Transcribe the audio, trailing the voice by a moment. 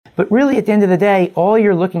But really, at the end of the day, all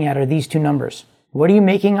you're looking at are these two numbers. What are you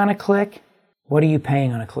making on a click? What are you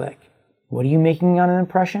paying on a click? What are you making on an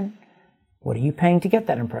impression? What are you paying to get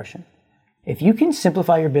that impression? If you can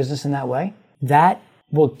simplify your business in that way, that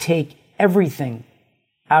will take everything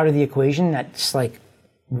out of the equation that's like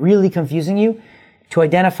really confusing you to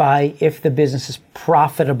identify if the business is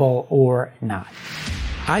profitable or not.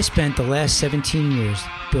 I spent the last 17 years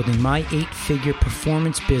building my 8-figure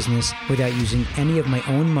performance business without using any of my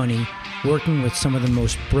own money, working with some of the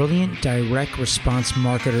most brilliant direct response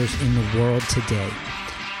marketers in the world today.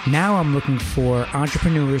 Now I'm looking for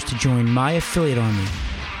entrepreneurs to join my affiliate army,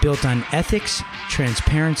 built on ethics,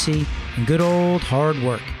 transparency, and good old hard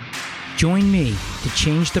work. Join me to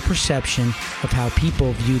change the perception of how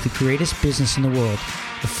people view the greatest business in the world,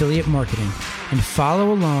 affiliate marketing, and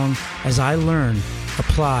follow along as I learn,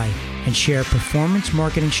 apply, and share performance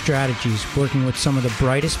marketing strategies working with some of the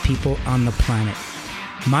brightest people on the planet.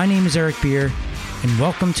 My name is Eric Beer, and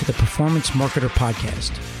welcome to the Performance Marketer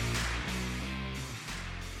Podcast.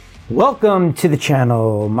 Welcome to the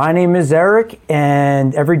channel. My name is Eric,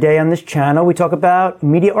 and every day on this channel we talk about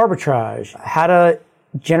media arbitrage, how to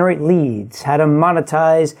generate leads, how to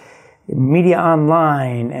monetize media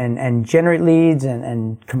online and generate leads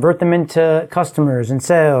and convert them into customers and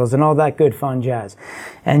sales and all that good fun jazz.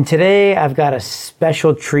 And today I've got a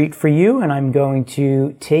special treat for you, and I'm going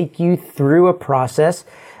to take you through a process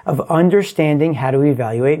of understanding how to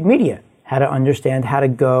evaluate media, how to understand how to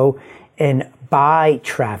go and buy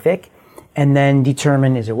traffic and then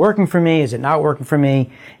determine, is it working for me? Is it not working for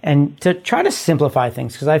me? And to try to simplify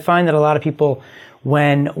things, because I find that a lot of people,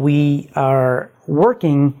 when we are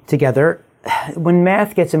working together, when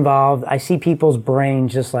math gets involved, I see people's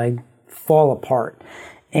brains just like fall apart.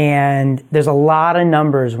 And there's a lot of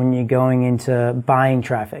numbers when you're going into buying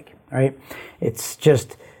traffic, right? It's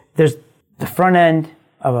just, there's the front end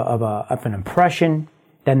of an impression.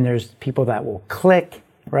 Then there's people that will click,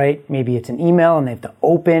 right? Maybe it's an email and they have to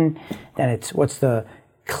open. Then it's what's the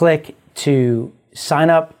click to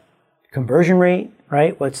sign up, conversion rate,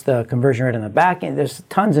 right? What's the conversion rate on the back end? There's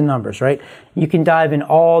tons of numbers, right? You can dive in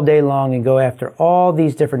all day long and go after all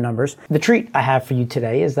these different numbers. The treat I have for you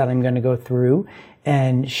today is that I'm going to go through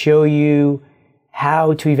and show you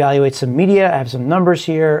how to evaluate some media. I have some numbers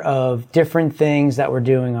here of different things that we're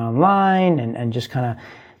doing online, and just kind of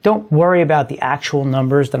don't worry about the actual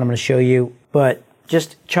numbers that I'm going to show you, but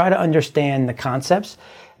just try to understand the concepts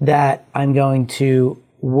that I'm going to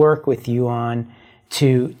work with you on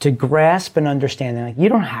to grasp and understand. Like, you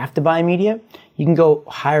don't have to buy media. You can go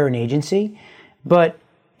hire an agency, but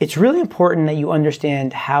it's really important that you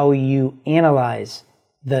understand how you analyze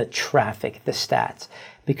the traffic, the stats,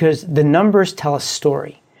 because the numbers tell a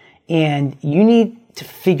story, and you need to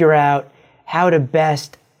figure out how to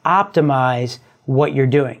best optimize what you're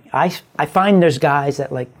doing. I find there's guys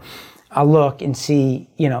that, like, I'll look and see,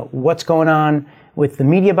 what's going on with the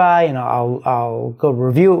media buy, and I'll go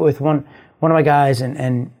review it with one of my guys,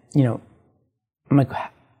 and I'm like,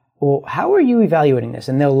 well, how are you evaluating this?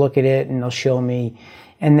 And they'll look at it and they'll show me,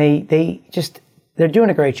 and they're doing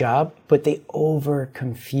a great job, but they over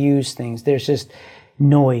confuse things. There's just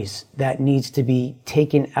noise that needs to be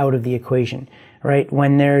taken out of the equation, right?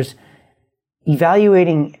 When there's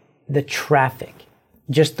evaluating the traffic,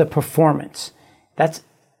 just the performance, that's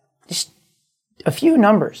just a few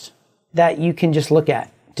numbers that you can just look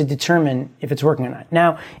at to determine if it's working or not.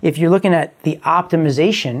 Now, if you're looking at the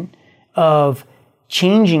optimization of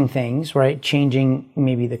changing things, right? Changing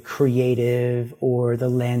maybe the creative or the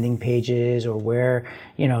landing pages or where,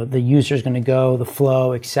 the user's going to go, the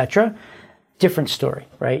flow, etc. Different story,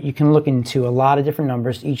 right? You can look into a lot of different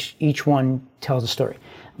numbers. Each one tells a story.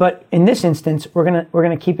 But in this instance, we're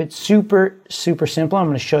gonna keep it super, super simple. I'm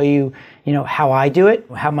gonna show you, how I do it,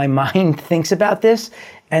 how my mind thinks about this,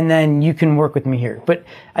 and then you can work with me here. But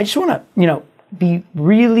I just want to, be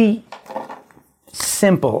really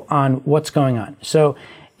simple on what's going on. So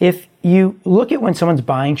if you look at when someone's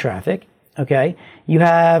buying traffic, okay, you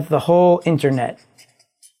have the whole internet,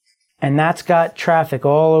 and that's got traffic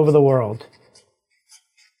all over the world.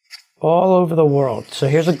 All over the world. So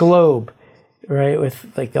here's a globe, right,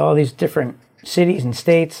 with like all these different cities and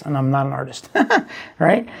states, and I'm not an artist,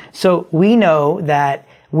 right? So we know that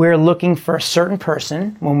we're looking for a certain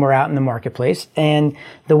person when we're out in the marketplace, and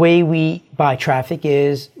the way we buy traffic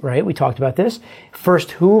is, right, we talked about this.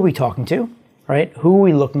 First, who are we talking to, right? Who are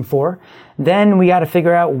we looking for? Then we got to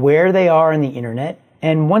figure out where they are on the internet,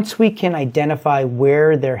 and once we can identify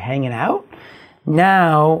where they're hanging out,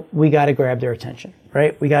 now we got to grab their attention,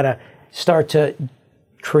 right? We got to start to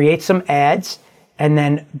create some ads and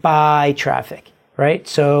then buy traffic, right?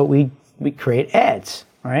 So we create ads,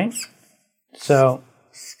 right? So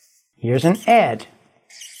here's an ad,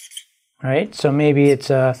 right? So maybe it's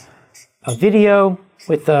a video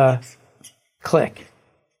with a click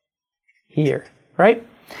here, right?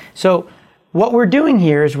 So what we're doing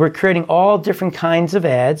here is we're creating all different kinds of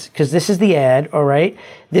ads, because this is the ad, all right?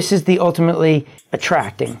 This is the ultimately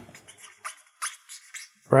attracting,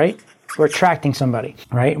 right? We're attracting somebody,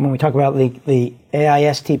 right? When we talk about the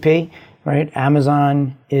AISTP, right?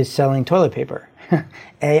 Amazon is selling toilet paper.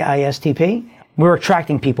 AISTP. We're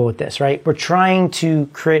attracting people with this, right? We're trying to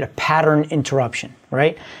create a pattern interruption,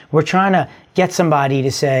 right? We're trying to get somebody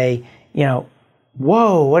to say, you know,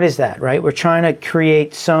 whoa, what is that, right? We're trying to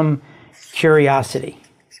create some curiosity,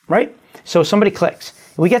 right? So somebody clicks.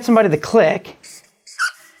 We get somebody to click.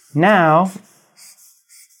 Now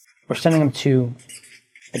we're sending them to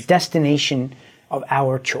a destination of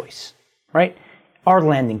our choice, right? Our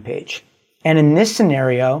landing page. And in this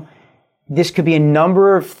scenario, this could be a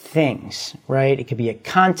number of things, right? It could be a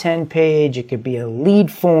content page. It could be a lead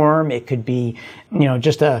form. It could be, you know,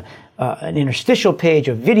 just an interstitial page,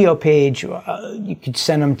 a video page. You could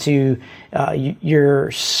send them to, you're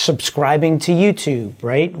subscribing to YouTube,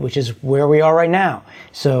 right? Which is where we are right now.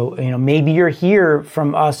 So, you know, maybe you're here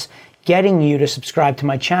from us getting you to subscribe to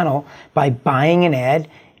my channel by buying an ad.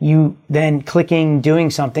 You then clicking, doing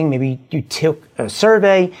something. Maybe you took a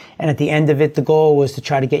survey, and at the end of it, the goal was to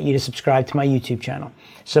try to get you to subscribe to my YouTube channel.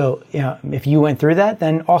 So, you know, if you went through that,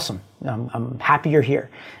 then awesome. I'm happy you're here,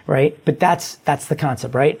 right? But that's the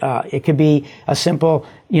concept, right? It could be a simple,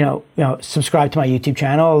 you know, subscribe to my YouTube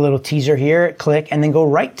channel, a little teaser here, click, and then go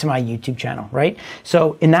right to my YouTube channel, right?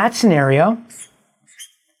 So in that scenario,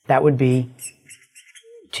 that would be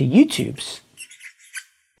to YouTube's,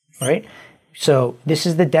 right? So this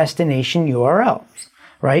is the destination URL,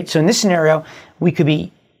 right? So in this scenario, we could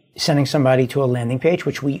be sending somebody to a landing page,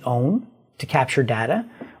 which we own to capture data,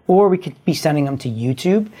 or we could be sending them to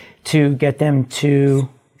YouTube to get them to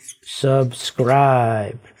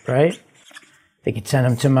subscribe, right? They could send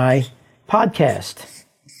them to my podcast.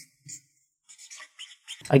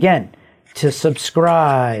 Again, to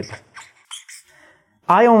subscribe.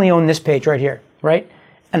 I only own this page right here, right?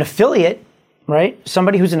 An affiliate, right?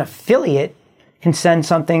 Somebody who's an affiliate can send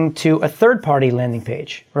something to a third-party landing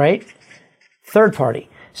page, right? Third party.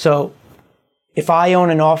 So if I own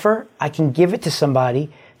an offer, I can give it to somebody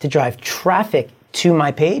to drive traffic to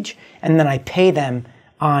my page, and then I pay them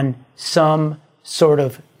on some sort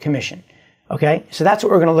of commission, okay? So that's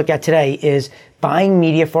what we're gonna look at today, is buying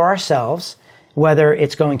media for ourselves, whether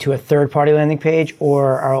it's going to a third-party landing page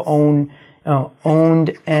or our own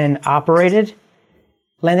owned and operated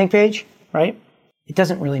landing page, right? It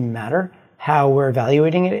doesn't really matter how we're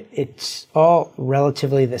evaluating it. It's all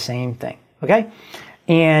relatively the same thing, okay?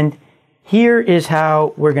 And here is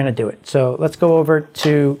how we're gonna do it. So let's go over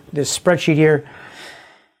to this spreadsheet here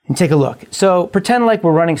and take a look. So pretend like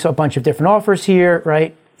we're running a bunch of different offers here,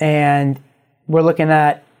 right? And we're looking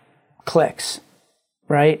at clicks,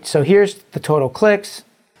 right? So here's the total clicks.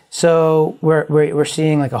 So we're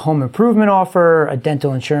seeing like a home improvement offer, a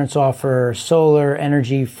dental insurance offer, solar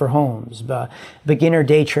energy for homes, beginner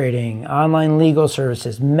day trading, online legal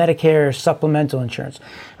services, Medicare supplemental insurance,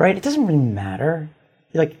 right? It doesn't really matter.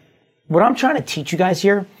 Like, what I'm trying to teach you guys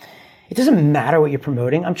here, it doesn't matter what you're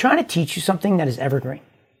promoting. I'm trying to teach you something that is evergreen,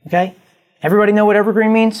 okay? Everybody know what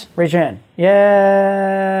evergreen means? Raise your hand.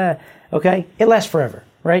 Yeah, okay? It lasts forever,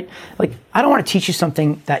 right? Like, I don't want to teach you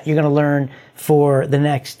something that you're going to learn for the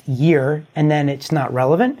next year and then it's not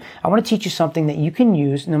relevant. I want to teach you something that you can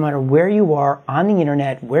use no matter where you are on the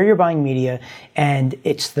internet, where you're buying media, and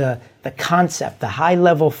it's the concept, the high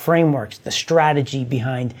level frameworks, the strategy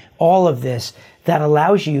behind all of this that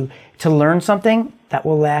allows you to learn something that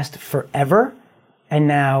will last forever. And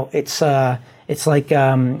now it's like,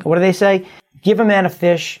 what do they say? Give a man a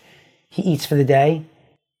fish, he eats for the day.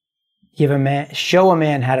 Show a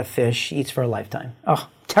man how to fish, he eats for a lifetime. Oh,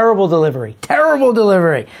 terrible delivery.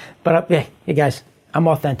 But yeah, you guys, I'm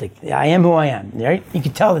authentic. I am who I am, right? You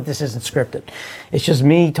can tell that this isn't scripted. It's just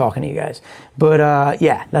me talking to you guys. But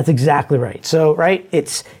yeah, that's exactly right. So, right,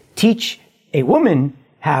 it's teach a woman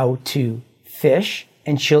how to fish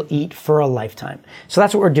and she'll eat for a lifetime. So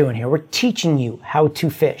that's what we're doing here. We're teaching you how to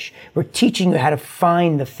fish. We're teaching you how to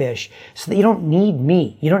find the fish so that you don't need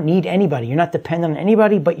me. You don't need anybody. You're not dependent on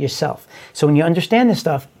anybody but yourself. So when you understand this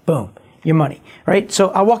stuff, boom, your money, right? So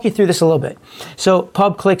I'll walk you through this a little bit. So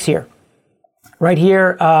pub clicks here. Right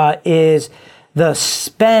here is the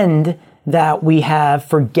spend that we have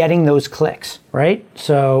for getting those clicks, right?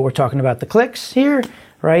 So we're talking about the clicks here,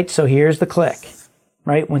 right? So here's the click,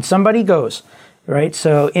 right? When somebody goes, right?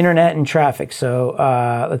 So internet and traffic. So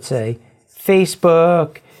let's say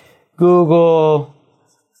Facebook, Google,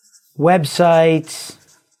 websites,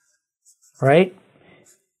 right?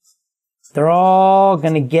 They're all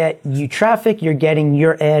going to get you traffic. You're getting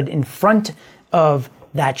your ad in front of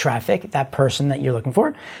that traffic, that person that you're looking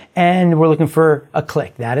for. And we're looking for a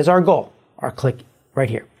click. That is our goal, our click right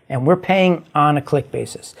here. And we're paying on a click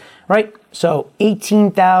basis, right? So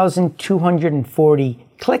 18,240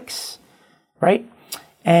 clicks, right?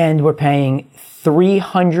 And we're paying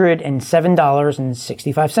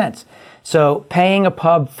 $307.65. So paying a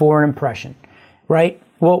pub for an impression, right?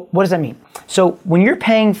 Well, what does that mean? So when you're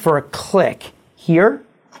paying for a click here,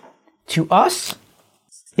 to us,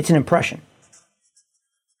 it's an impression.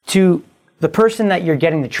 To the person that you're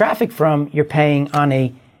getting the traffic from, you're paying on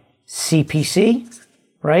a CPC,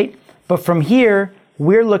 right? But from here,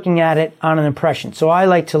 we're looking at it on an impression. So I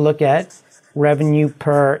like to look at revenue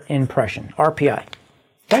per impression, RPI,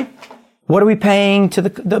 okay? What are we paying to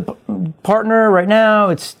the partner right now?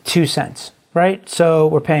 It's 2 cents, right? So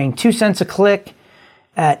we're paying 2 cents a click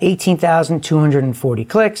at 18,240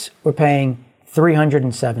 clicks. We're paying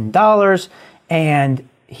 $307. And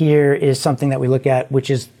here is something that we look at, which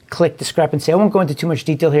is click discrepancy. I won't go into too much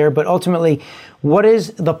detail here, but ultimately, what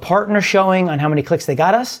is the partner showing on how many clicks they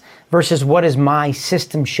got us versus what is my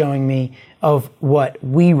system showing me of what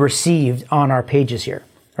we received on our pages here,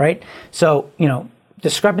 right? So,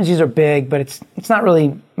 discrepancies are big, but it's not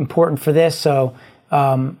really important for this. So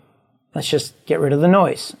let's just get rid of the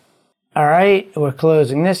noise. All right, we're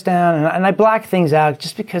closing this down, and I black things out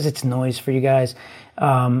just because it's noise for you guys.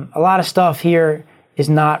 A lot of stuff here is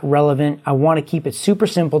not relevant. I want to keep it super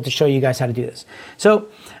simple to show you guys how to do this. So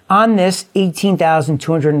on this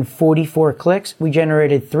 18,244 clicks, we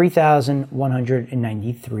generated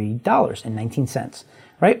 $3,193.19,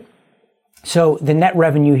 right? So the net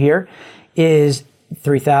revenue here is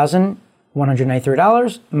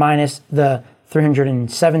 $3,193 minus the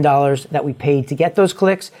 $307 that we paid to get those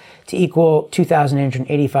clicks to equal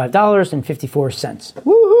 $2,885.54.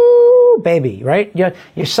 Woohoo, baby, right? You're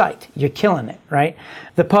psyched. You're killing it, right?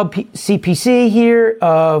 The pub CPC here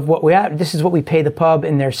of what we have, this is what we pay the pub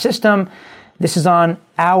in their system. This is on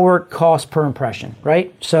our cost per impression,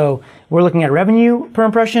 right? So we're looking at revenue per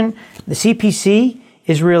impression. The CPC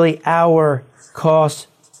is really our cost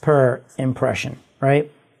per impression, right?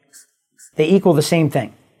 They equal the same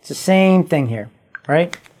thing. It's the same thing here,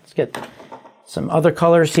 right? Let's get some other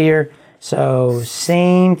colors here. So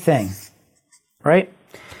same thing, right?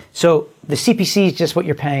 So the CPC is just what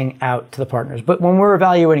you're paying out to the partners. But when we're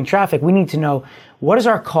evaluating traffic, we need to know what is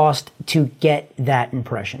our cost to get that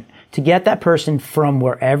impression, to get that person from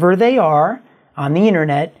wherever they are on the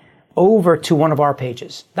internet over to one of our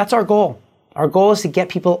pages. That's our goal. Our goal is to get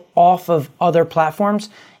people off of other platforms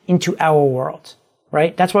into our world,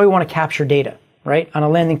 right? That's why we want to capture data. Right? On a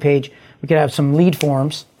landing page, we could have some lead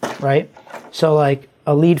forms, right? So like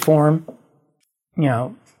a lead form,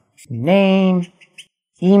 name,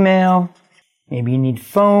 email, maybe you need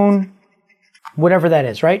phone, whatever that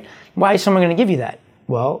is, right? Why is someone going to give you that?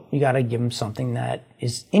 Well, you got to give them something that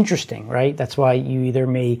is interesting, right? That's why you either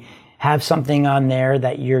may have something on there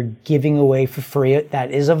that you're giving away for free that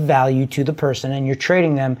is of value to the person, and you're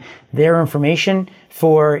trading them their information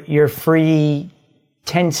for your free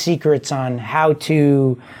 10 secrets on how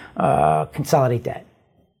to consolidate debt,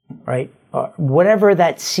 right? Whatever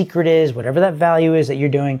that secret is, whatever that value is that you're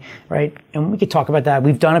doing, right? And we could talk about that.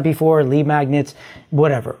 We've done it before, lead magnets,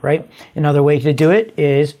 whatever, right? Another way to do it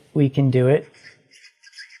is we can do it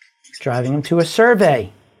driving them to a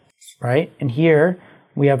survey, right? And here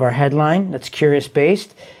we have our headline that's curious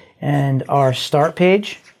based and our start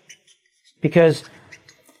page, because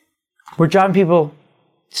we're driving people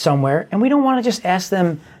somewhere, and we don't want to just ask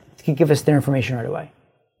them to give us their information right away.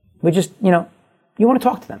 We just, you want to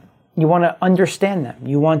talk to them. You want to understand them.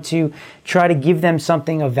 You want to try to give them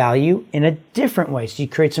something of value in a different way. So you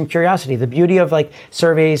create some curiosity. The beauty of like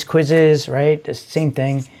surveys, quizzes, right? The same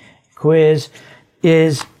thing, quiz,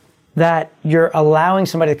 is that you're allowing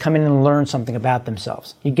somebody to come in and learn something about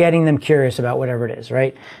themselves. You're getting them curious about whatever it is,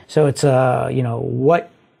 right? So it's, what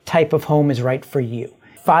type of home is right for you?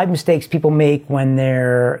 5 mistakes people make when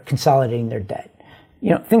they're consolidating their debt.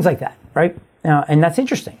 Things like that, right? And that's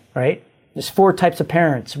interesting, right? There's 4 types of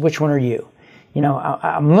parents. Which one are you?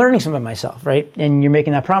 I'm learning some of myself, right? And you're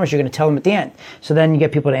making that promise you're going to tell them at the end. So then you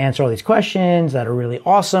get people to answer all these questions that are really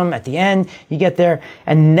awesome. At the end, you get there.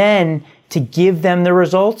 And then to give them the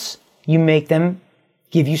results, you make them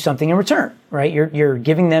give you something in return, right? You're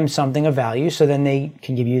giving them something of value, so then they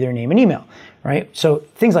can give you their name and email, right? So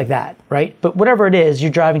things like that, right? But whatever it is,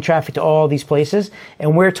 you're driving traffic to all these places,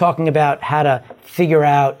 and we're talking about how to figure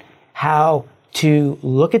out how to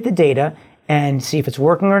look at the data and see if it's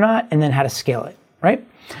working or not, and then how to scale it, right?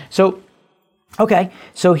 So, okay,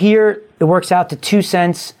 so here it works out to 2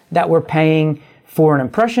 cents that we're paying for an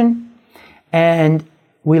impression, and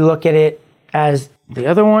we look at it as the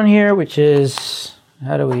other one here, which is,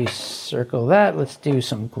 how do we circle that? Let's do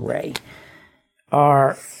some gray.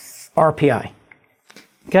 Our RPI,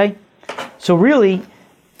 okay? So really,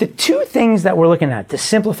 the two things that we're looking at to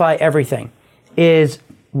simplify everything is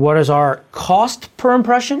what is our cost per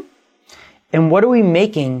impression and what are we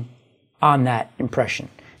making on that impression.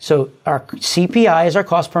 So our CPI is our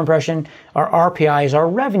cost per impression, our RPI is our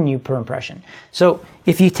revenue per impression. So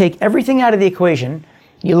if you take everything out of the equation,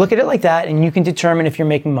 you look at it like that and you can determine if you're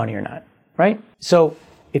making money or not, right? So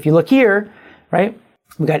if you look here, right,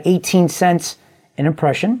 we got 18 cents an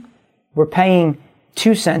impression. We're paying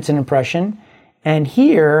 2 cents an impression. And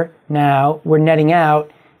here now we're netting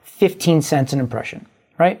out 15 cents an impression,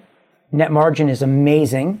 right? Net margin is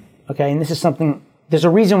amazing, okay? And this is something, there's a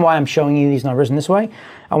reason why I'm showing you these numbers in this way.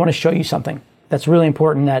 I want to show you something that's really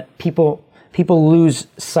important that people lose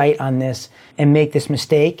sight on this and make this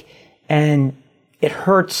mistake, and it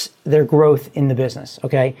hurts their growth in the business,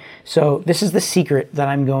 okay? So this is the secret that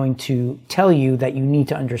I'm going to tell you that you need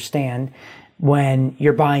to understand when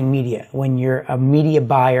you're buying media, when you're a media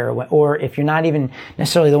buyer, or if you're not even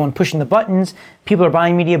necessarily the one pushing the buttons, people are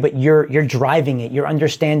buying media, but you're driving it. You're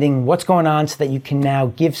understanding what's going on so that you can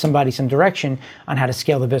now give somebody some direction on how to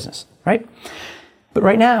scale the business, right? But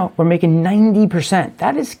right now, we're making 90%.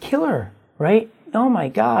 That is killer, right? Oh my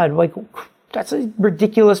God, like that's a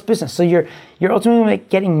ridiculous business. So you're ultimately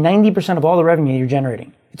getting 90% of all the revenue you're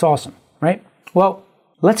generating. It's awesome, right? Well,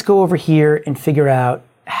 let's go over here and figure out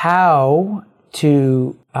how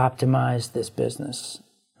to optimize this business.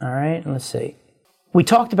 All right, and let's see. We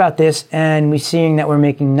talked about this and we're seeing that we're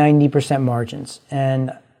making 90% margins.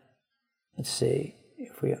 And let's see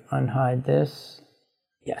if we unhide this.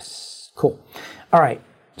 Yes, cool. All right,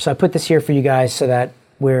 so I put this here for you guys so that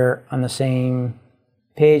we're on the same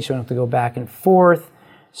page, so we don't have to go back and forth.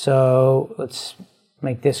 So let's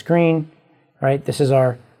make this green, right? This is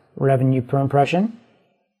our revenue per impression.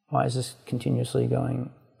 Why is this continuously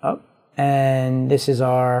going up? And this is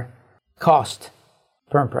our cost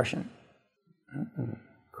per impression.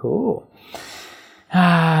 Cool.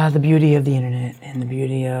 The beauty of the internet and the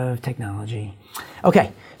beauty of technology.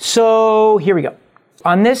 Okay, so here we go.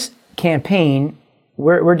 On this campaign,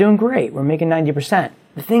 we're doing great. We're making 90%.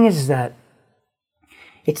 The thing is that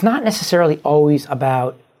it's not necessarily always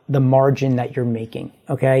about the margin that you're making,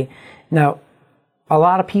 okay? Now, a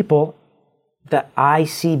lot of people that I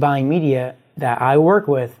see buying media that I work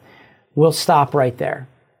with will stop right there.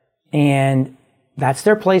 And that's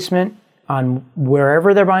their placement on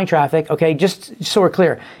wherever they're buying traffic. Okay, just so we're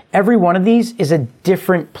clear, every one of these is a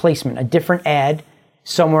different placement, a different ad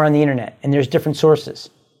somewhere on the internet. And there's different sources,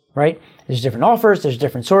 right? There's different offers, there's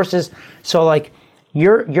different sources. So like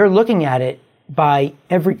you're looking at it by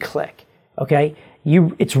every click, okay?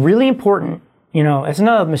 It's really important. You know, that's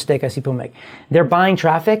another mistake I see people make. They're buying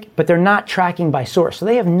traffic, but they're not tracking by source. So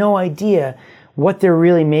they have no idea what they're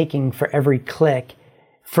really making for every click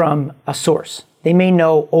from a source. They may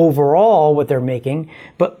know overall what they're making,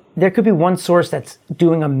 but there could be one source that's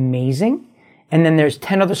doing amazing, and then there's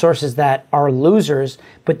 10 other sources that are losers,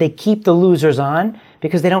 but they keep the losers on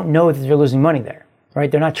because they don't know that they're losing money there, right?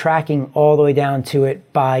 They're not tracking all the way down to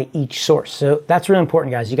it by each source. So that's really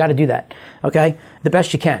important, guys. You got to do that, okay? The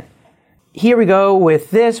best you can. Here we go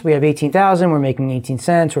with this. We have 18,000. We're making 18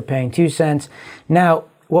 cents. We're paying 2 cents. Now,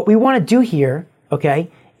 what we want to do here, okay,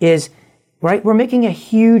 is, right, we're making a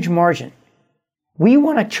huge margin. We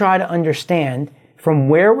want to try to understand from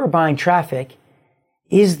where we're buying traffic,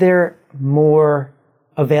 is there more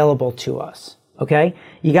available to us, okay?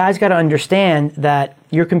 You guys got to understand that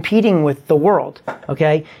you're competing with the world,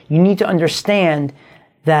 okay? You need to understand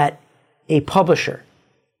that a publisher,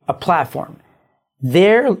 a platform,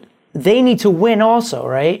 they need to win also,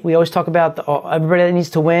 right? We always talk about everybody that needs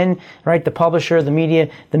to win, right? The publisher, the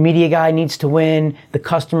media guy needs to win, the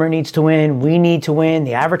customer needs to win, we need to win,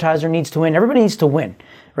 the advertiser needs to win, everybody needs to win,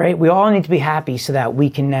 right? We all need to be happy so that we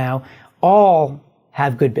can now all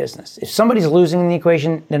have good business. If somebody's losing in the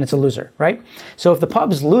equation, then it's a loser, right? So if the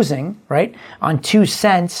pub's losing, right, on 2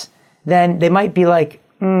 cents, then they might be like,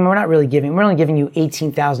 we're only giving you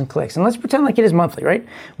 18,000 clicks. And let's pretend like it is monthly, right?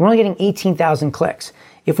 We're only getting 18,000 clicks.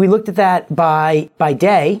 If we looked at that by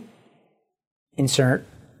day, insert,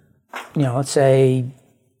 let's say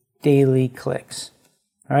daily clicks,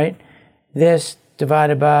 all right? This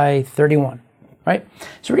divided by 31, right?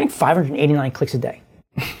 So we're getting 589 clicks a day.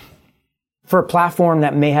 For a platform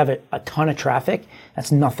that may have a ton of traffic,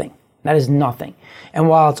 that's nothing. That is nothing. And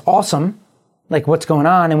while it's awesome, like what's going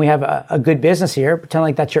on and we have a good business here, pretend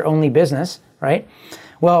like that's your only business, right?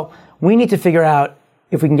 Well, we need to figure out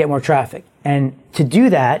if we can get more traffic. And to do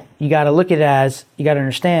that, you got to look at it as, you got to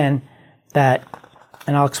understand that,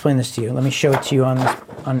 and I'll explain this to you. Let me show it to you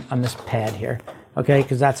on this pad here, okay?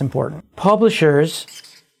 Because that's important. Publishers,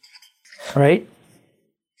 right?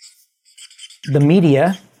 The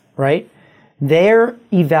media, right? They're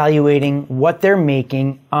evaluating what they're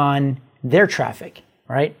making on their traffic,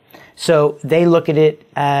 right? So they look at it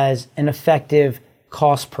as an effective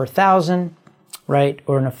cost per thousand, right?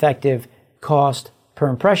 Or an effective cost per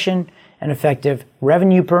impression, an effective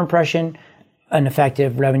revenue per impression, an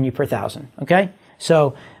effective revenue per thousand, okay?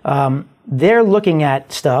 So they're looking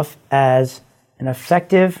at stuff as an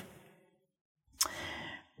effective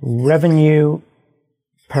revenue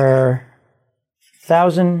per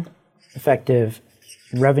thousand, effective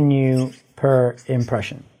revenue per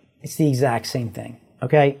impression. It's the exact same thing,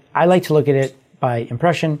 okay? I like to look at it by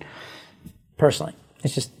impression personally.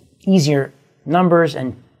 It's just easier numbers,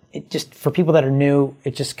 and it just, for people that are new,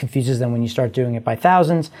 it just confuses them when you start doing it by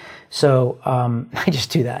thousands. So I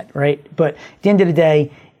just do that, right? But at the end of the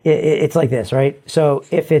day, it's like this, right? So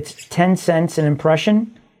if it's 10 cents an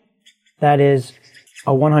impression, that is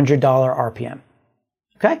a $100 RPM,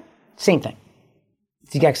 okay? Same thing.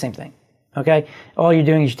 It's the exact same thing, okay? All you're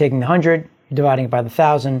doing is you're taking the 100, you're dividing it by the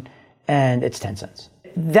 1,000, and it's 10 cents.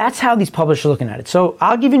 That's how these publishers are looking at it. So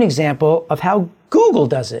I'll give you an example of how Google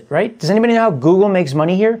does it, right? Does anybody know how Google makes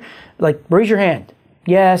money here? Like, raise your hand.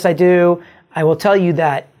 Yes, I do. I will tell you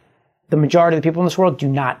that the majority of the people in this world do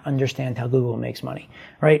not understand how Google makes money,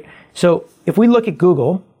 right? So if we look at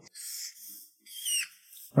Google,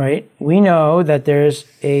 right, we know that there's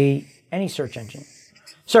any search engine.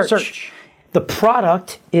 Search. The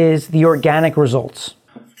product is the organic results.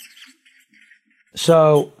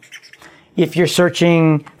 So if you're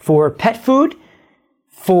searching for pet food,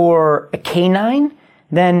 for a canine,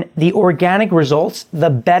 then the organic results, the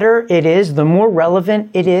better it is, the more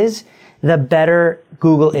relevant it is, the better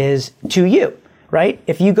Google is to you, right?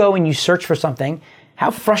 If you go and you search for something,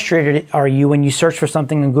 how frustrated are you when you search for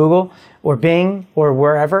something in Google or Bing or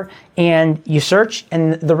wherever, and you search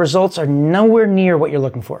and the results are nowhere near what you're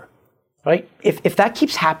looking for, right? If that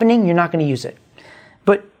keeps happening, you're not going to use it.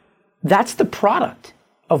 But that's the product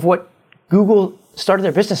of what Google started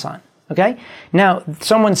their business on. Okay? Now,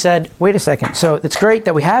 someone said, wait a second, so it's great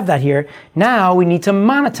that we have that here. Now we need to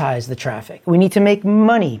monetize the traffic. We need to make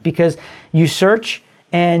money because you search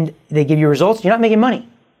and they give you results. You're not making money,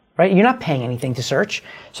 right? You're not paying anything to search.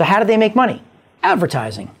 So how do they make money?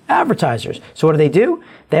 Advertising, advertisers. So what do?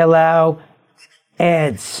 They allow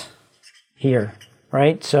ads here,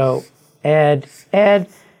 right? So ad,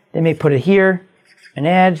 they may put it here, an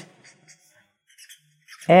ad,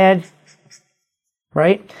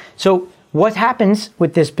 right? So what happens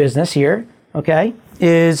with this business here, okay,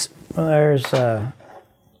 is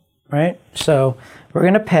right? So we're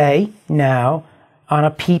going to pay now on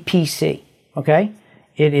a PPC, okay?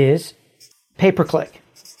 It is pay-per-click,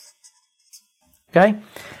 okay?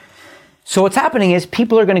 So what's happening is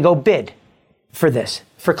people are going to go bid for this,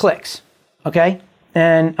 for clicks, okay?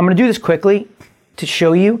 And I'm going to do this quickly to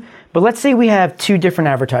show you, but let's say we have two different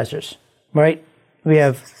advertisers, right? We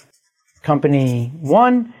have company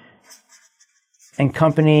 1 and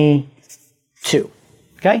company 2,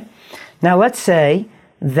 okay? Now let's say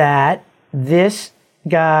that this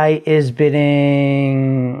guy is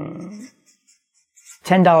bidding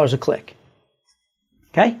 $10 a click,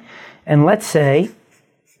 okay? And let's say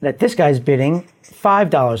that this guy's bidding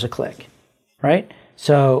 $5 a click, right?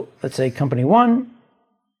 So let's say company 1,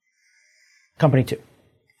 company 2,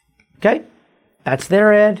 okay? That's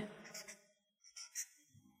their ad.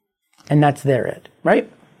 And that's their ad,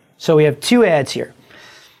 right? So we have two ads here.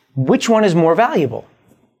 Which one is more valuable?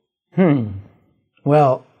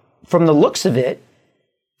 Well, from the looks of it,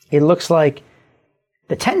 it looks like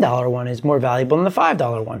the $10 one is more valuable than the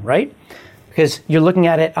 $5 one, right? Because you're looking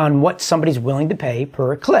at it on what somebody's willing to pay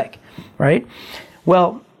per click, right?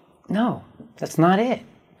 Well, no, that's not it.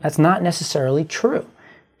 That's not necessarily true,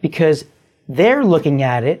 because they're looking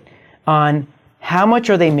at it on how much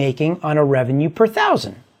are they making on a revenue per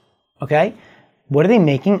thousand. Okay, what are they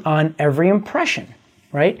making on every impression,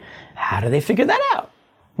 right? How do they figure that out?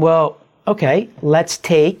 Well, okay, let's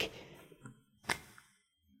take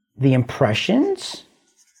the impressions,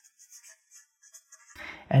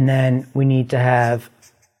 and then we need to have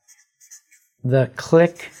the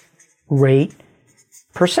click rate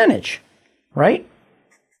percentage, right?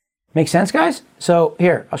 Make sense, guys? So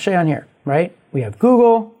here, I'll show you on here, right? We have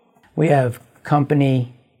Google, we have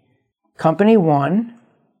company 1,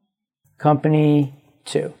 company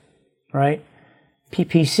 2, right?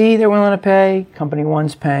 PPC they're willing to pay. Company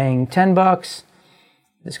one's paying $10.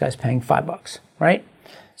 This guy's paying $5, right?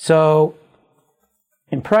 So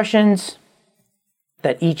impressions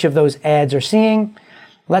that each of those ads are seeing,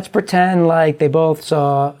 let's pretend like they both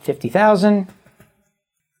saw 50,000,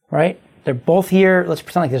 right? They're both here. Let's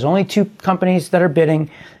pretend like there's only two companies that are bidding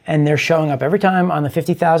and they're showing up every time on the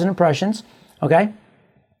 50,000 impressions, okay?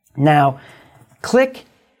 Now, click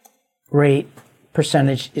rate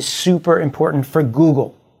percentage is super important for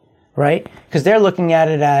Google, right? Because they're looking at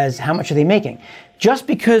it as how much are they making. Just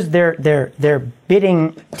because they're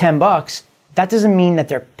bidding $10, that doesn't mean that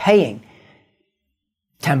they're paying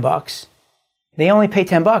 $10. They only pay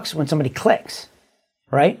 $10 when somebody clicks,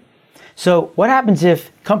 right? So what happens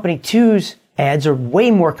if company two's ads are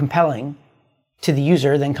way more compelling to the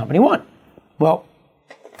user than company one? Well,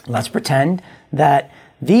 let's pretend that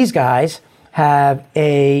these guys have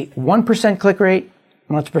a 1% click rate.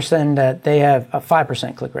 Let's pretend that they have a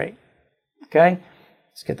 5% click rate. Okay?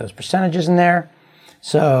 Let's get those percentages in there.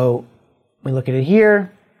 So we look at it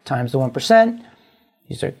here, times the 1%.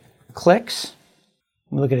 These are clicks.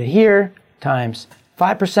 We look at it here, times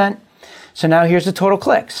 5%. So now here's the total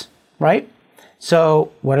clicks, right?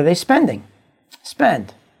 So what are they spending?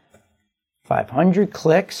 Spend 500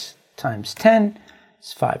 clicks times 10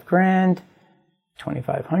 is $5,000.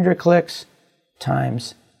 2,500 clicks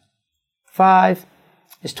times 5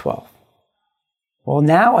 is 12. Well,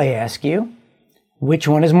 now I ask you, which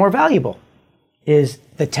one is more valuable? Is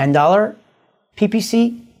the $10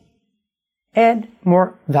 PPC ad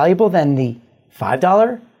more valuable than the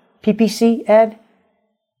 $5 PPC ad?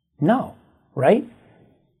 No, right?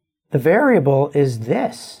 The variable is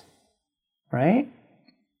this, right?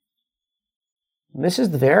 This is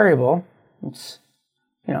the variable. It's,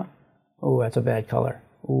 oh, that's a bad color.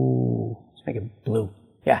 Ooh, let's make it blue.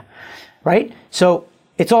 Yeah, right? So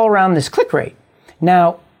it's all around this click rate.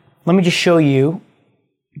 Now, let me just show you.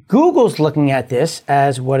 Google's looking at this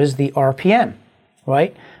as what is the RPM,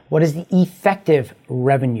 right? What is the effective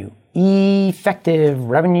revenue? Effective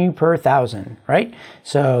revenue per thousand, right?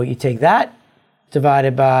 So you take that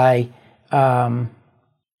divided by the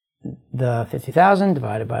 50,000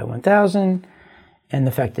 divided by 1,000, and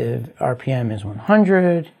the effective RPM is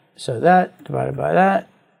 100. So that divided by that,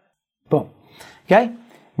 boom. Okay?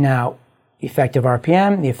 Now, effective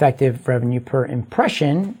RPM, the effective revenue per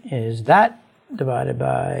impression is that divided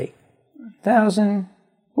by 1,000.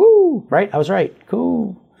 Woo! Right? I was right.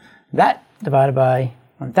 Cool. That divided by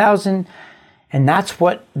 1,000. And that's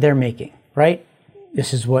what they're making, right?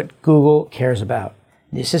 This is what Google cares about.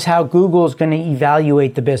 This is how Google is going to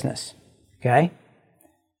evaluate the business. Okay?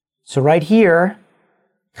 So right here,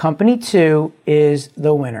 company 2 is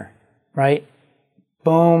the winner, right?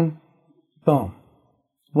 Boom, boom.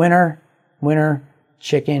 Winner, winner,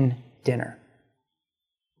 chicken dinner.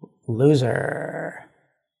 Loser,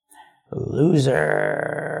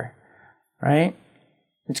 loser, right?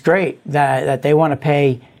 It's great that they want to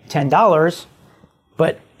pay $10,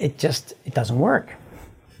 but it doesn't work.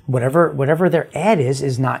 Whatever their ad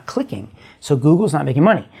is not clicking. So Google's not making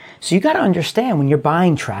money. So you got to understand when you're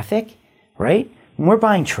buying traffic, right? When we're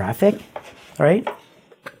buying traffic, right?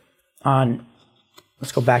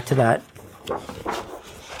 Let's go back to that.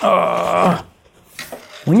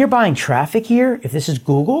 When you're buying traffic here, if this is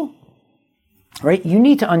Google, right, you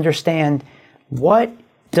need to understand what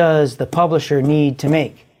does the publisher need to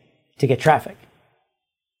make to get traffic.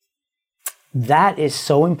 That is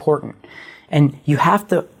so important. And you have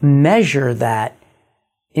to measure that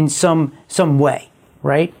in some way,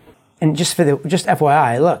 right? And just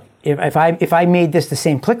FYI, look, if I made this the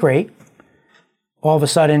same click rate, all of a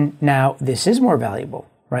sudden now this is more valuable,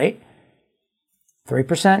 right?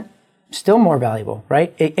 3%, still more valuable,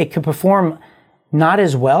 right? It could perform not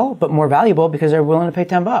as well, but more valuable because they're willing to pay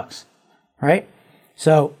 $10, right?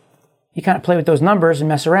 So you kind of play with those numbers and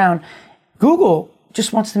mess around. Google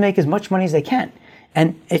just wants to make as much money as they can.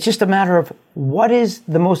 And it's just a matter of what is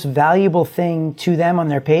the most valuable thing to them on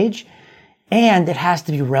their page. And it has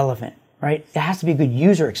to be relevant, right? It has to be a good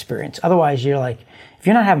user experience. Otherwise, you're like, if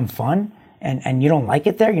you're not having fun and you don't like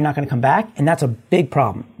it there, you're not going to come back. And that's a big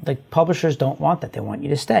problem. The publishers don't want that. They want you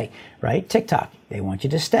to stay, right? TikTok, they want you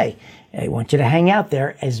to stay. They want you to hang out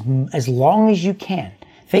there as long as you can.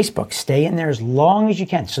 Facebook, stay in there as long as you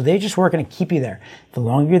can. So they're just working to keep you there. The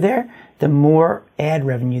longer you're there, the more ad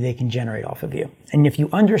revenue they can generate off of you. And if you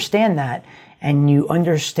understand that and you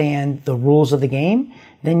understand the rules of the game,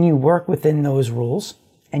 then you work within those rules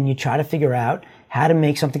and you try to figure out how to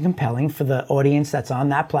make something compelling for the audience that's on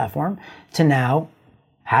that platform to now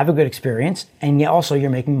have a good experience. And yet also you're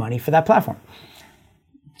making money for that platform.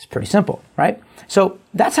 It's pretty simple, right? So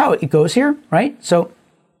that's how it goes here, right? So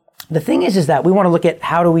the thing is that we want to look at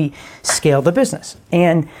how do we scale the business.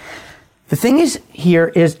 And the thing is here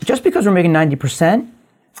is just because we're making 90%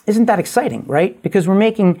 isn't that exciting, right? Because we're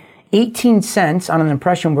making 18 cents on an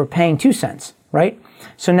impression, we're paying 2 cents, right?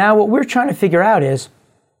 So now what we're trying to figure out is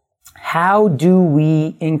how do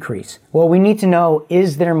we increase? Well, we need to know,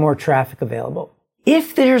 is there more traffic available?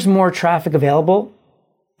 If there's more traffic available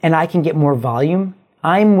and I can get more volume,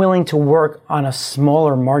 I'm willing to work on a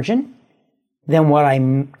smaller margin than what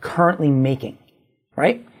I'm currently making,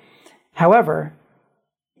 right? However,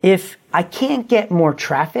 if I can't get more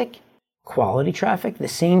traffic, quality traffic, the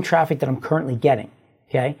same traffic that I'm currently getting,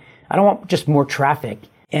 okay? I don't want just more traffic.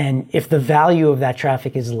 And if the value of that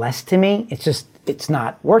traffic is less to me, it's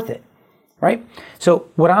not worth it, right? So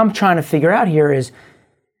what I'm trying to figure out here is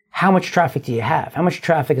how much traffic do you have? How much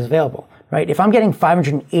traffic is available, right? If I'm getting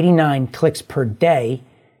 589 clicks per day,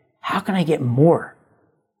 how can I get more?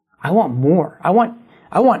 I want more. I want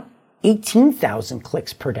 18,000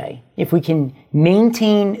 clicks per day. If we can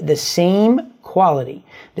maintain the same quality,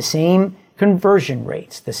 the same conversion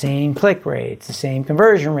rates, the same click rates, the same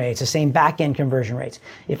conversion rates, the same back-end conversion rates.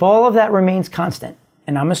 If all of that remains constant,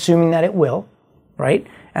 and I'm assuming that it will, right?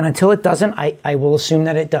 And until it doesn't, I will assume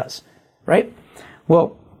that it does, right?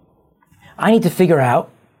 Well, I need to figure out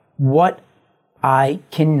what I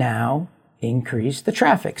can now increase the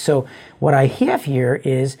traffic. So what I have here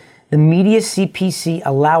is the media CPC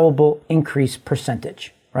allowable increase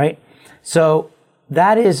percentage, right? So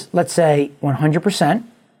that is, let's say, 100%.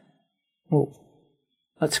 Well,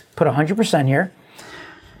 let's put 100% here.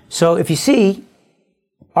 So if you see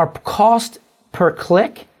our cost per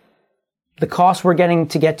click, the cost we're getting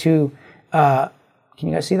to get to, can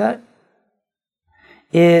you guys see that?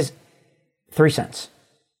 Is 3 cents.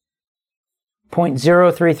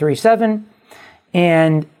 0.0337.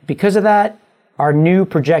 And because of that, our new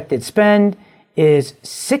projected spend is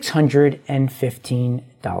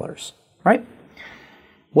 $615, right?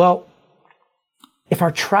 Well, if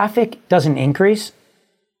our traffic doesn't increase,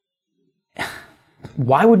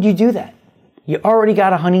 why would you do that? You already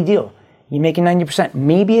got a honey deal. You're making 90%.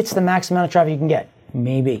 Maybe it's the max amount of traffic you can get.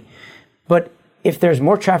 Maybe. But if there's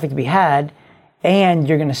more traffic to be had and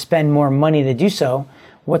you're going to spend more money to do so,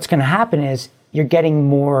 what's going to happen is you're getting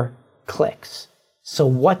more clicks. So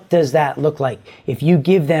what does that look like? If you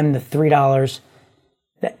give them the $3,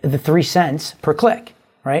 the 3 cents per click,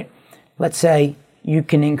 right? Let's say you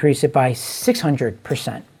can increase it by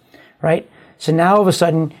 600%, right? So now all of a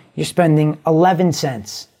sudden you're spending 11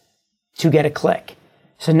 cents to get a click.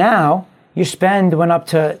 So now your spend went up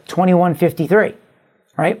to $21.53,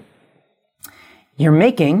 right? You're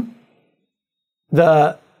making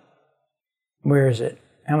where is it?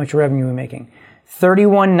 How much revenue are we making?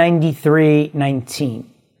 $31.93.19,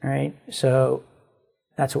 right? So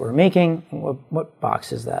that's what we're making. What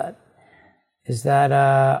box is that? Is that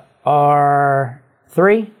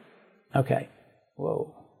R3? Okay.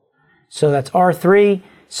 Whoa. So that's R3.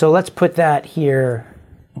 So let's put that here.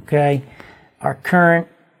 Okay. Our current,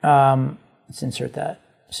 let's insert that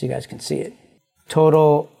so you guys can see it.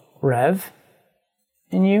 Total rev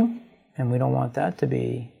in you. And we don't want that to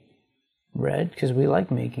be red because we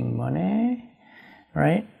like making money,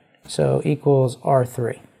 right? So equals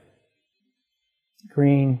R3.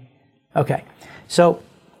 Green. Okay. So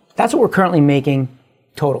that's what we're currently making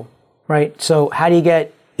total, right? So how do you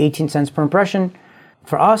get 18 cents per impression?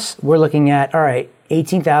 For us, we're looking at, all right,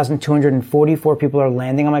 18,244 people are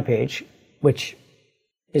landing on my page, which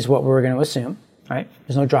is what we're going to assume, right?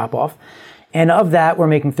 There's no drop off. And of that, we're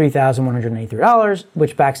making $3,183,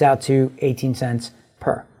 which backs out to 18 cents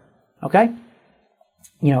per, okay?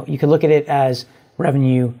 You know, you could look at it as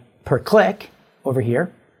revenue per click over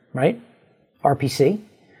here, right? RPC,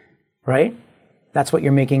 right? That's what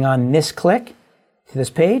you're making on this click to this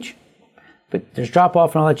page. But there's drop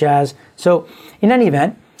off and all that jazz. So in any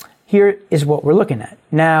event, here is what we're looking at.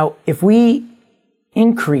 Now, if we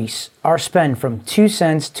increase our spend from 2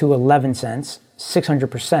 cents to 11 cents,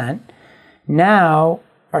 600%, now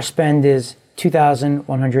our spend is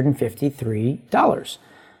 $2,153.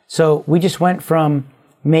 So we just went from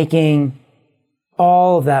making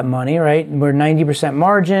all of that money, right? We're 90%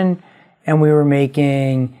 margin, and we were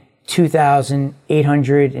making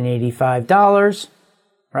 $2,885,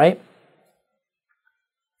 right?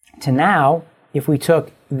 To now, if we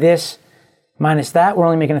took this minus that, we're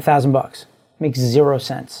only making $1,000. Makes 0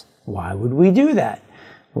 cents. Why would we do that?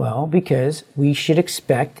 Well, because we should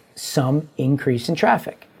expect some increase in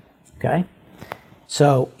traffic, okay?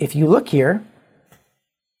 So if you look here,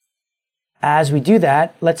 as we do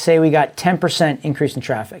that, let's say we got 10% increase in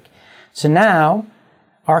traffic. So now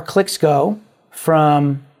our clicks go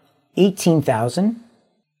from 18,000.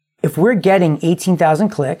 If we're getting 18,000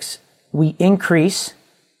 clicks, we increase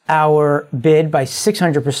our bid by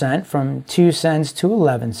 600% from 2 cents to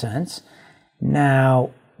 11 cents.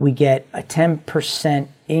 Now we get a 10%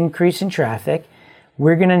 increase in traffic.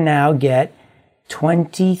 We're going to now get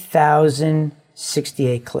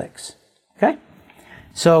 20,068 clicks. Okay?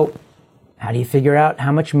 So how do you figure out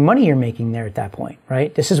how much money you're making there at that point,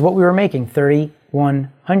 right? This is what we were making,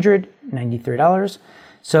 $3,193.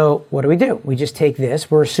 So what do? We just take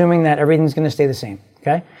this. We're assuming that everything's going to stay the same,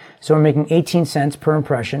 okay? So we're making 18 cents per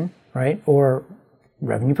impression, right? Or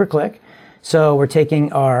revenue per click. So we're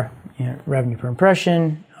taking our revenue per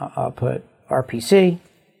impression. I'll put RPC,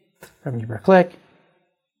 revenue per click.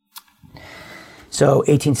 So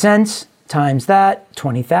 18 cents times that,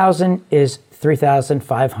 20,000 is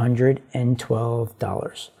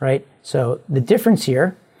 $3,512, right? So the difference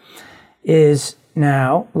here is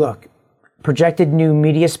now, look, projected new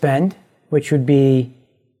media spend, which would be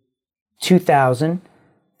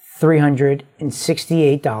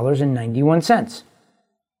 $2,368.91.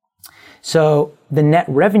 So the net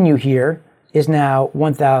revenue here is now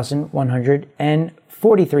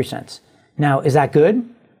 $1,143. Now, is that good?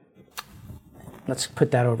 Let's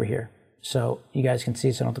put that over here so you guys can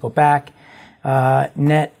see, so I don't have to go back.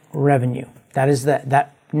 Net revenue.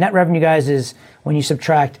 That net revenue, guys, is when you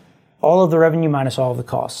subtract all of the revenue minus all of the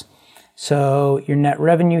costs. So your net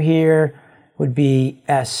revenue here would be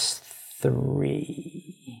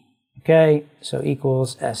S3. Okay, so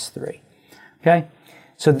equals S3. Okay,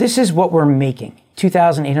 so this is what we're making,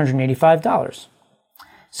 $2,885.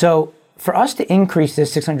 So for us to increase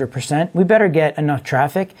this 600%, we better get enough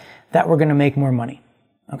traffic that we're going to make more money.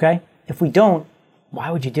 Okay, if we don't,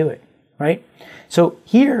 why would you do it? Right? So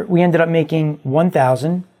here we ended up making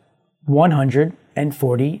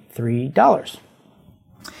 $1,143.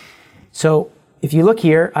 So if you look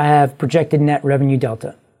here, I have projected net revenue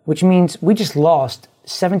delta, which means we just lost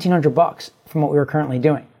 $1,700 from what we were currently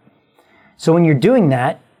doing. So when you're doing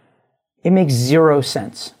that, it makes 0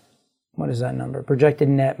 cents. What is that number? Projected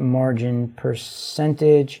net margin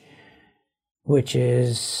percentage, which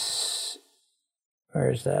is,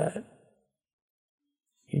 where is that?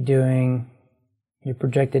 You're doing, your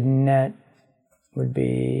projected net would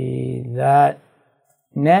be that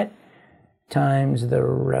net times the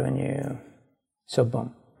revenue. So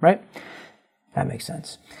boom, right? That makes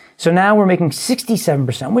sense. So now we're making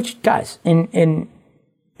 67%, which, guys, in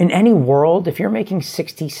any world, if you're making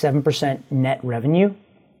 67% net revenue,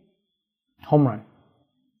 home run.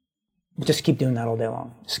 Just keep doing that all day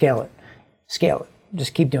long. Scale it.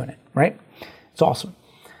 Just keep doing it, right? It's awesome.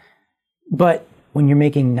 But when you're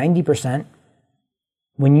making 90%,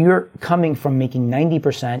 when you're coming from making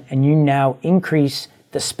 90% and you now increase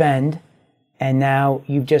the spend and now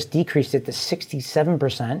you've just decreased it to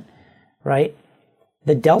 67%, right?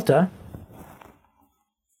 The delta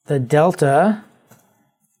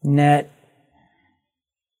net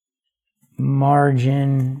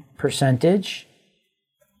margin percentage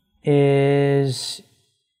is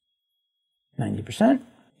 90%.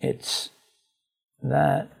 It's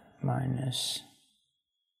that minus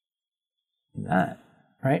that,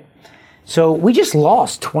 right? So we just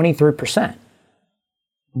lost 23%.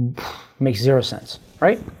 Makes 0 sense,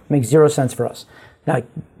 right? Makes 0 sense for us. Now,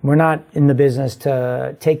 we're not in the business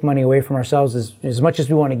to take money away from ourselves. As much as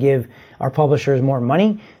we want to give our publishers more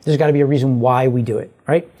money, there's got to be a reason why we do it,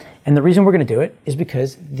 right? And the reason we're going to do it is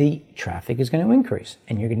because the traffic is going to increase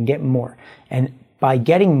and you're going to get more. And by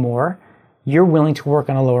getting more, you're willing to work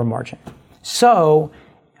on a lower margin. So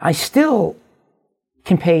I still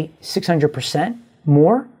can pay 600%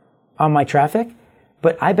 more on my traffic,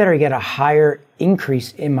 but I better get a higher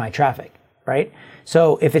increase in my traffic, right?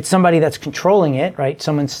 So if it's somebody that's controlling it, right?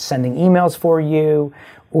 Someone's sending emails for you,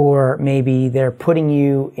 or maybe they're putting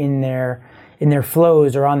you in their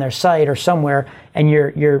flows or on their site or somewhere, and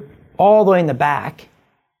you're all the way in the back.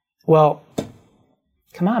 Well,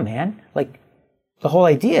 come on, man. Like, the whole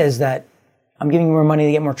idea is that I'm giving you more money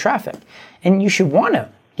to get more traffic. And you should want to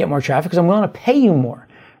get more traffic because I'm willing to pay you more,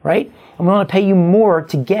 right? I'm willing to pay you more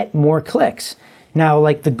to get more clicks. Now,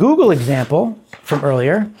 like the Google example from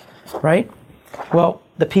earlier, right? Well,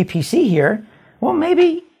 the PPC here, well,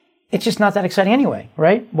 maybe it's just not that exciting anyway,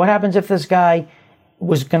 right? What happens if this guy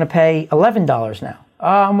was going to pay $11 now?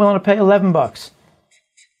 I'm willing to pay $11,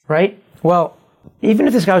 right? Well, even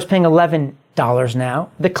if this guy was paying $11 now,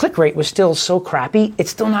 the click rate was still so crappy,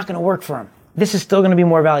 it's still not going to work for him. This is still going to be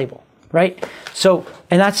more valuable, right? So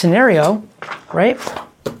in that scenario, right,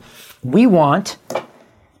 we want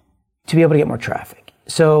to be able to get more traffic.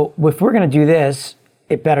 So if we're going to do this,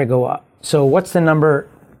 it better go up. So what's the number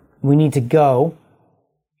we need to go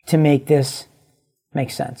to make this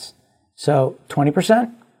make sense. So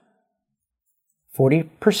 20%,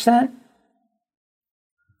 40%,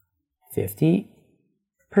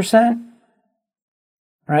 50%,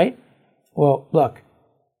 right? Well, look,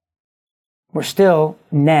 we're still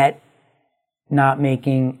net not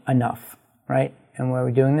making enough, right? And where are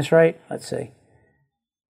we doing this right? Let's see.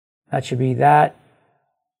 That should be that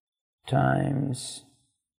times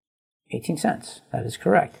 18 cents. That is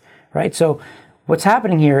correct, right? So what's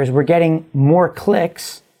happening here is we're getting more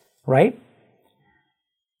clicks, right?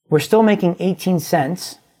 We're still making 18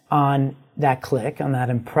 cents on that click, on that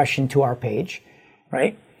impression to our page,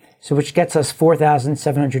 right? So which gets us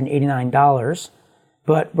 $4,789,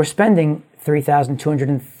 but we're spending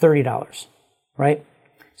 $3,230, right?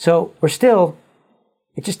 So we're still,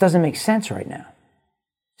 it just doesn't make sense right now.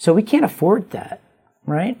 So we can't afford that,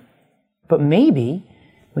 right? But maybe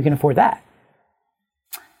we can afford that,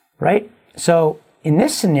 right? So in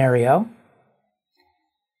this scenario,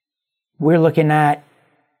 we're looking at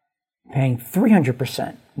paying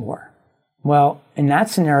 300% more. Well, in that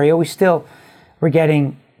scenario, we're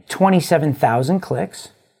getting 27,000 clicks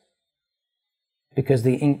because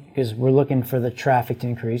we're looking for the traffic to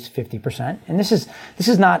increase 50%. And this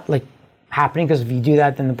is not like happening because if you do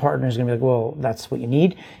that, then the partner is going to be like, well, that's what you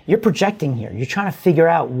need. You're projecting here. You're trying to figure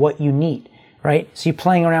out what you need, right? So you're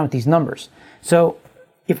playing around with these numbers. So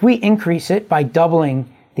if we increase it by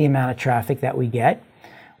doubling the amount of traffic that we get,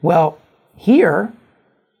 well, here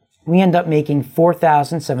we end up making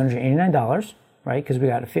 $4,789, right? Because we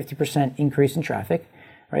got a 50% increase in traffic,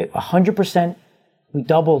 right? 100%, we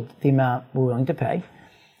doubled the amount we're willing to pay.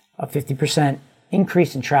 A 50%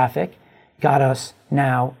 increase in traffic got us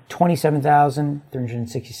now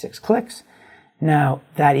 27,366 clicks. Now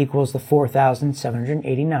that equals the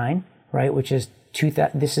 4,789, right? Which is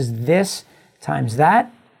this times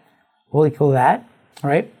that will equal that,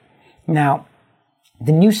 right? Now,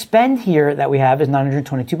 the new spend here that we have is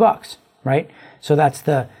 $922, right? So that's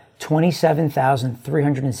the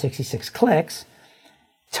 27,366 clicks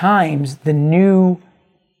times the new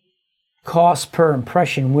cost per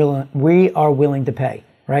impression we are willing to pay,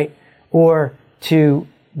 right? Or to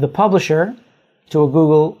the publisher, to a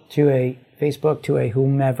Google, to a Facebook, to a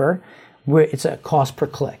whomever, it's a cost per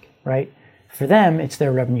click, right? For them, it's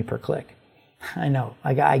their revenue per click. I know,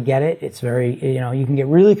 I get it. It's very, you can get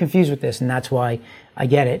really confused with this, and that's why I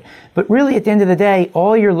get it. But really, at the end of the day,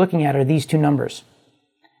 all you're looking at are these two numbers.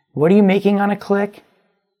 What are you making on a click?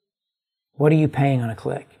 What are you paying on a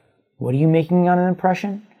click? What are you making on an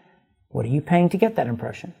impression? What are you paying to get that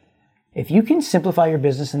impression? If you can simplify your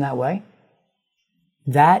business in that way,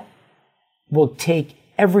 that will take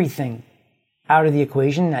everything out of the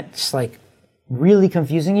equation that's like really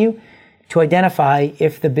confusing you to identify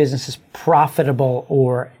if the business is profitable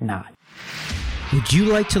or not. Would you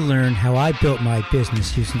like to learn how I built my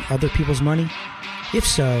business using other people's money? If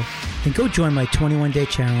so, then go join my 21-day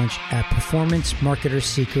challenge at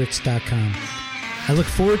performancemarketersecrets.com. I look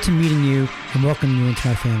forward to meeting you and welcoming you into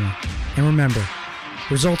my family. And remember,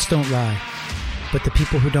 results don't lie, but the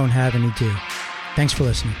people who don't have any do. Thanks for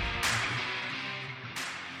listening.